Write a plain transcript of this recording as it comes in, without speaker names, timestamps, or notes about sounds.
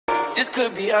this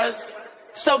could be us.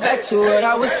 So back to what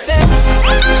I was saying.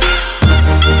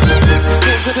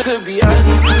 This could be us.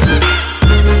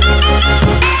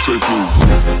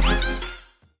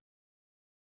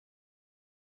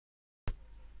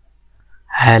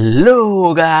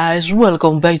 Hello guys,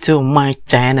 welcome back to my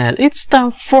channel. It's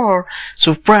time for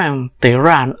Supreme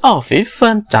Tyrant of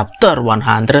Event Chapter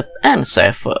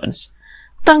 107.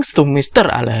 Thanks to Mr.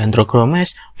 Alejandro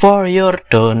Gomez for your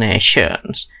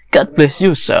donations. God bless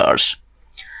you, sirs.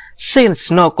 Since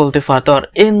no cultivator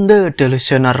in the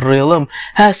delusional realm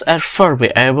has ever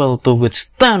been able to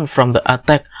withstand from the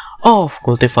attack of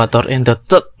cultivator in the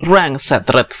third rank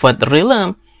Shattered Void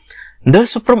realm, the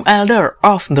Supreme Elder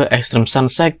of the Extreme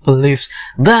Sunset believes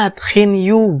that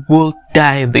Hinyu would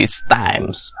die these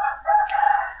times.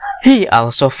 He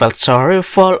also felt sorry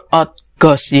for old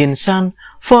Ghost Yin-san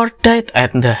for death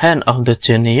at the hand of the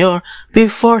junior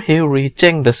before he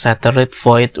reaching the Shattered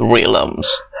Void realms.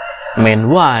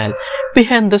 Meanwhile,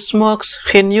 behind the smokes,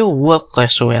 Hinyu walks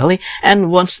casually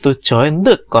and wants to join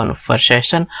the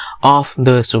conversation of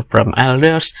the Supreme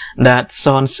Elders that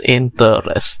sounds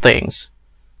interesting.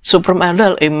 Supreme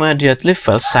Elder immediately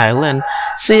fell silent,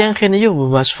 seeing Hinyu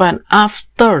was fine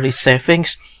after receiving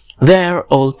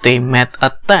their ultimate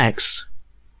attacks.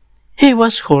 He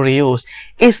was curious,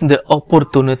 is the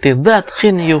opportunity that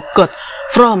Hinyu got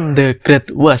from the Great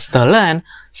Wasteland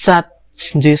such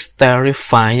as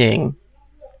terrifying?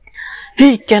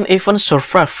 He can even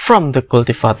survive from the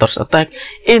cultivator's attack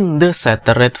in the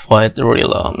Shattered Void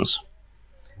realms.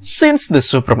 Since the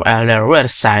Supreme Elder were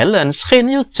silent,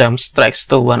 Hinyu jumped straight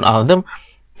to one of them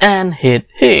and hit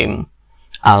him.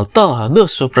 Although the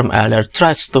Supreme Elder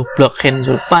tries to block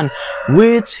Hinyu's punch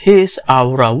with his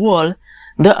aura wall,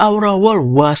 the aura wall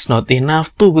was not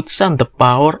enough to withstand the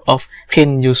power of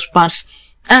Hinyu's punch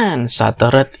and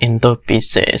shatter it into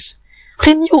pieces.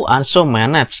 Hinyu also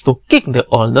managed to kick the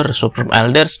older Supreme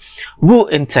Elders who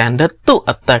intended to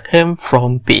attack him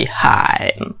from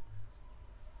behind.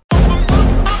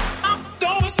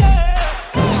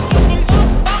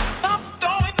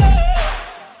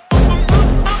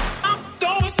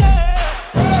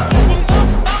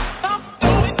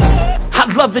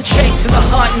 Love the chase and the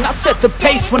hunt, and I set the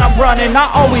pace when I'm running. I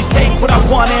always take what I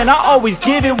want and I always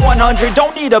give it 100.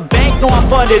 Don't need a bank, no I'm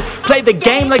funded. Play the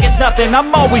game like it's nothing. I'm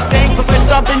always thankful for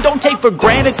something. Don't take for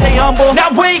granted, stay humble.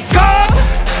 Now wake up!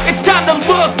 It's time to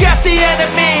look at the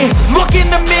enemy. Look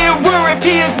in the mirror if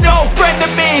he is no friend to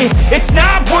me. It's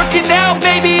not working out,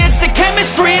 maybe it's the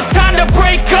chemistry. It's time to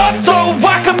break up so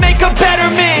I can make a better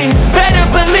me. Better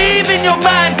believe in your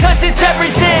mind, cause it's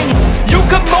everything. You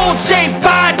can mold, shape,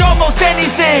 find almost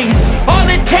anything. All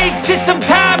it takes is some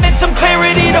time and some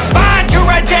clarity to find your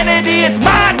identity. It's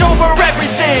mind over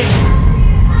everything.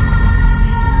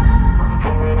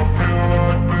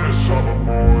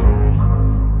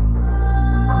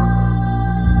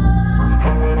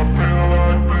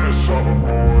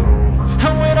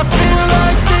 And when I feel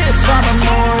like this, I'm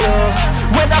immortal.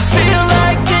 When I feel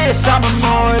like this, I'm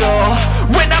immortal.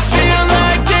 When I feel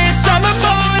like this, I'm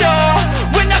immortal.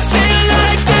 When I feel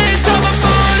like this, I'm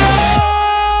immortal.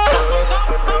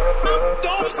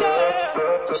 Don't be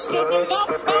scared. Just give it up.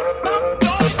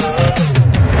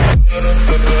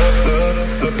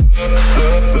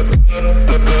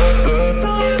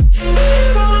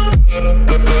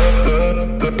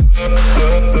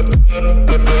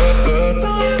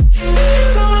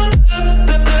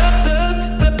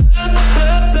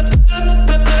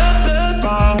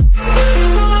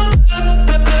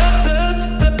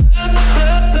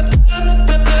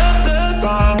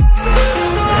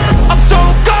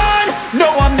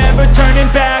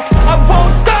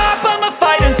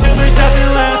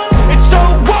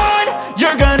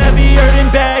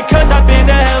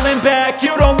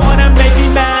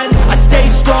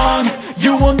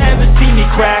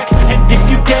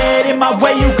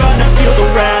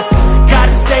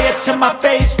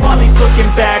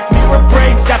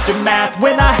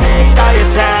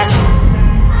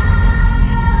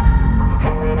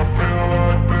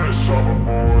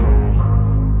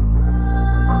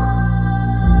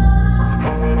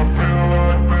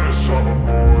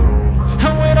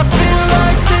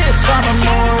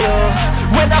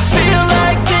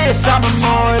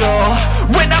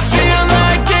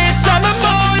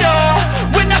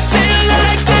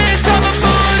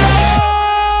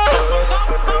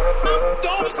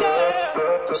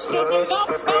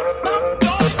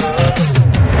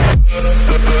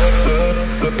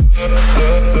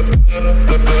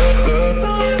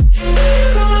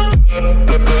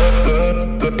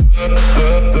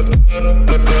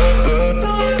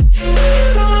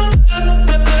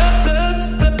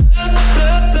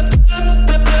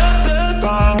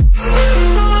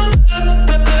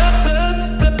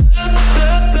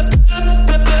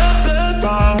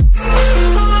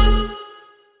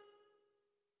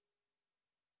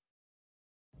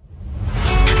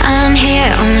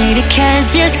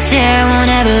 share won't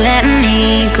ever let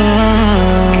me go.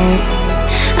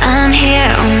 I'm here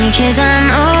only 'cause I'm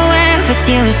aware with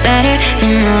you is better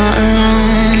than all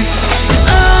alone.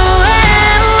 Oh,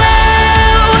 oh,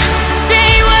 oh, say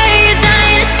what you're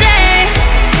dying to say.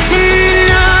 No, no, no,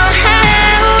 no.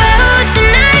 Oh, oh,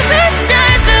 tonight we're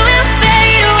stars, but we'll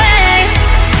fade away.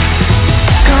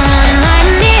 Go on and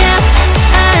light me up.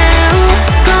 Oh,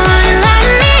 go on and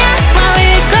light me up while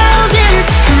we're golden.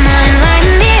 Come on and light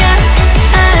me up.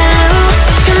 Oh,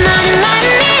 come on and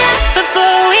light me up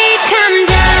before we come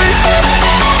down.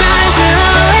 Stars will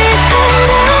always come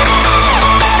down.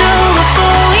 So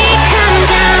before we come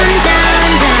down, down,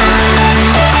 down.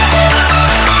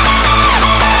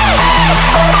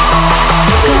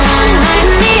 Go on and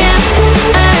light me up.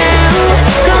 Oh,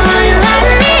 go on and light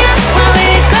me up while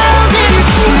we're golden.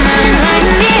 Come on and light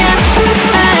me up.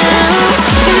 Oh,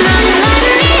 come on and light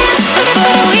me up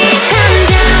before we come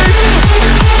down.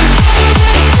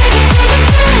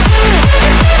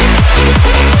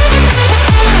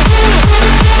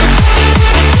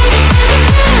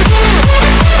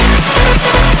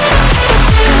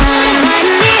 Go on and light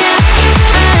me up.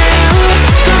 Oh,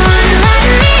 go on and light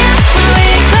me up while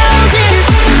we're golden.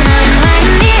 Come on and light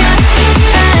me up.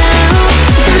 Oh,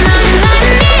 come on and light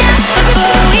me up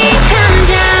before we come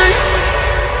down.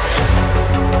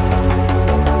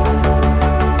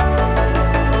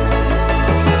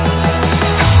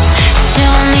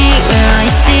 Show me where all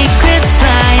your secrets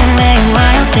lie and where your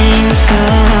wild things go.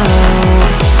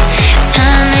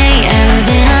 Time ain't ever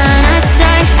been on our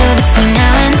side, so between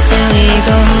now and till we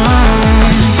go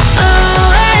home.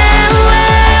 Oh, oh,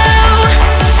 oh,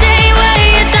 say what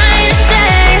you're dying to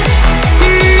say. No,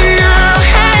 no, no, no.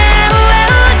 Oh,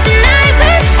 oh, tonight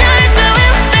we're stars, but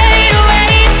we'll fade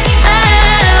away.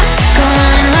 Oh, go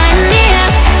on and light me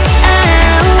up.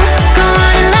 Oh, go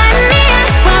on and light me up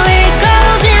while we're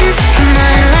golden. Come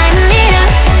on and light me up.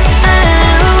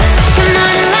 Oh, come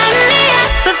on and light me up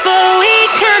before we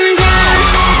come down.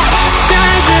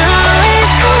 Stars will always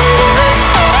come down.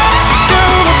 So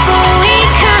before we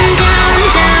come down,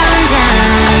 down,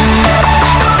 down.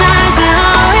 Stars will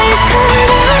always come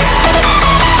down.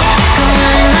 Go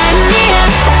on and light me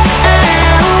up. Oh,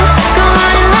 go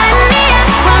on and light me up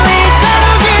while we're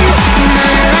golden. Come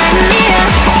on and light me up.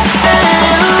 Oh,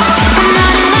 come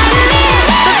on and light me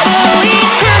up before we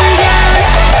come down.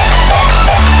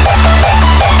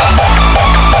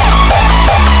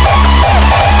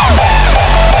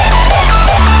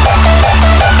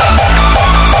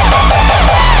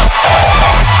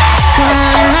 Go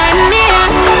on and light me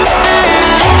up.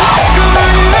 Oh, go on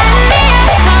and light me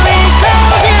up while we're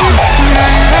golden. Come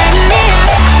on and light me up.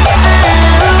 Oh,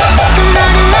 come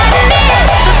on and light me up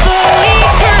before we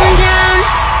come down.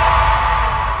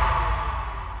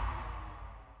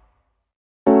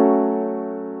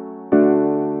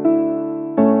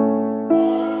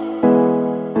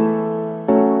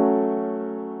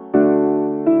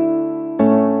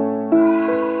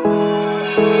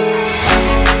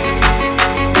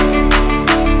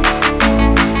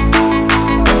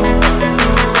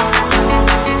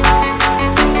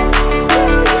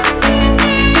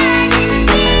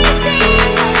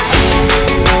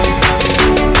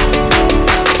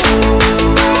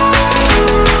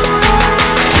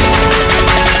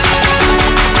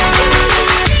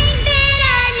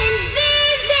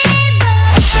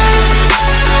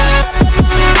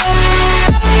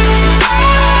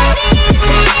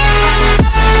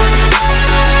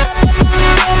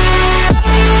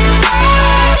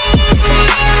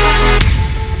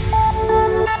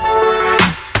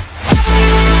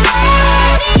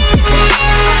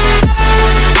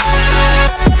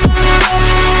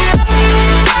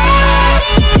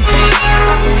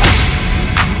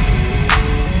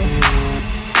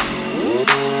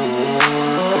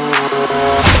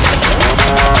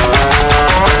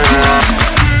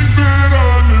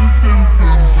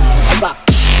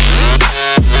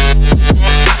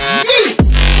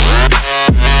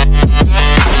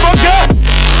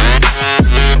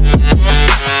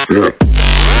 Yeah.